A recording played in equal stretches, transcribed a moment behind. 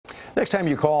Next time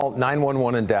you call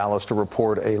 911 in Dallas to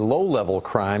report a low-level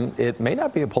crime, it may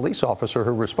not be a police officer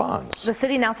who responds. The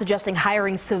city now suggesting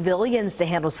hiring civilians to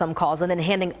handle some calls and then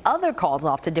handing other calls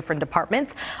off to different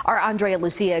departments. Our Andrea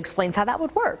Lucia explains how that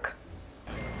would work.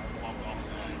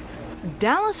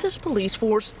 Dallas's police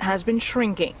force has been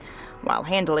shrinking while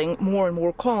handling more and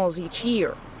more calls each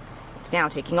year. It's now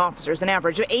taking officers an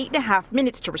average of 8.5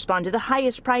 minutes to respond to the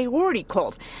highest priority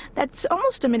calls. That's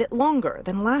almost a minute longer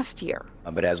than last year.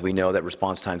 But as we know, that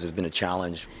response times has been a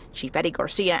challenge. Chief Eddie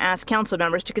Garcia asked council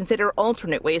members to consider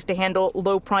alternate ways to handle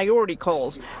low priority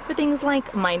calls for things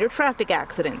like minor traffic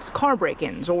accidents, car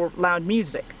break-ins, or loud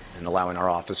music. And allowing our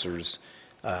officers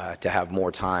to have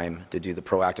more time to do the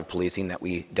proactive policing that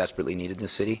we desperately need in the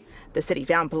city. The city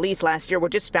found police last year were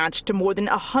dispatched to more than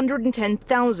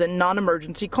 110,000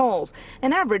 non-emergency calls,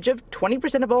 an average of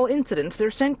 20% of all incidents they're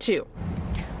sent to.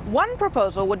 One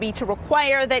proposal would be to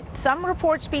require that some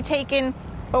reports be taken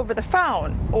over the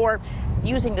phone or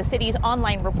using the city's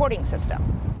online reporting system.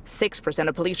 6%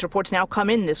 of police reports now come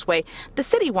in this way. The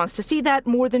city wants to see that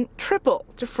more than triple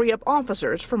to free up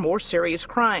officers for more serious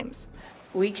crimes.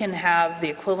 We can have the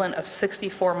equivalent of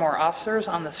 64 more officers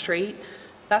on the street.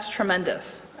 That's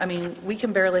tremendous. I mean, we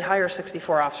can barely hire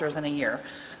 64 officers in a year.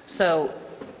 So,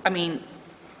 I mean,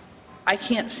 I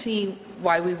can't see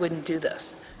why we wouldn't do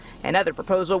this. Another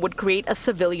proposal would create a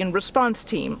civilian response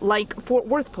team like Fort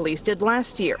Worth Police did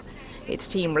last year. Its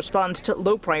team responds to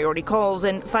low priority calls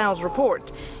and files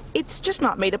reports. It's just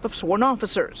not made up of sworn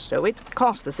officers, so it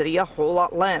costs the city a whole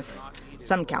lot less.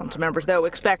 Some council members, though,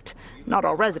 expect not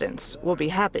all residents will be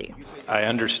happy. I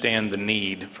understand the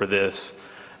need for this.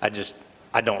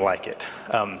 I don't like it.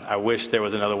 I wish there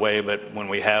was another way, but when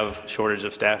we have shortage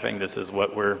of staffing, this is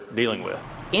what we're dealing with.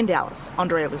 In Dallas,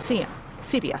 Andrea Lucia,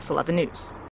 CBS 11 News.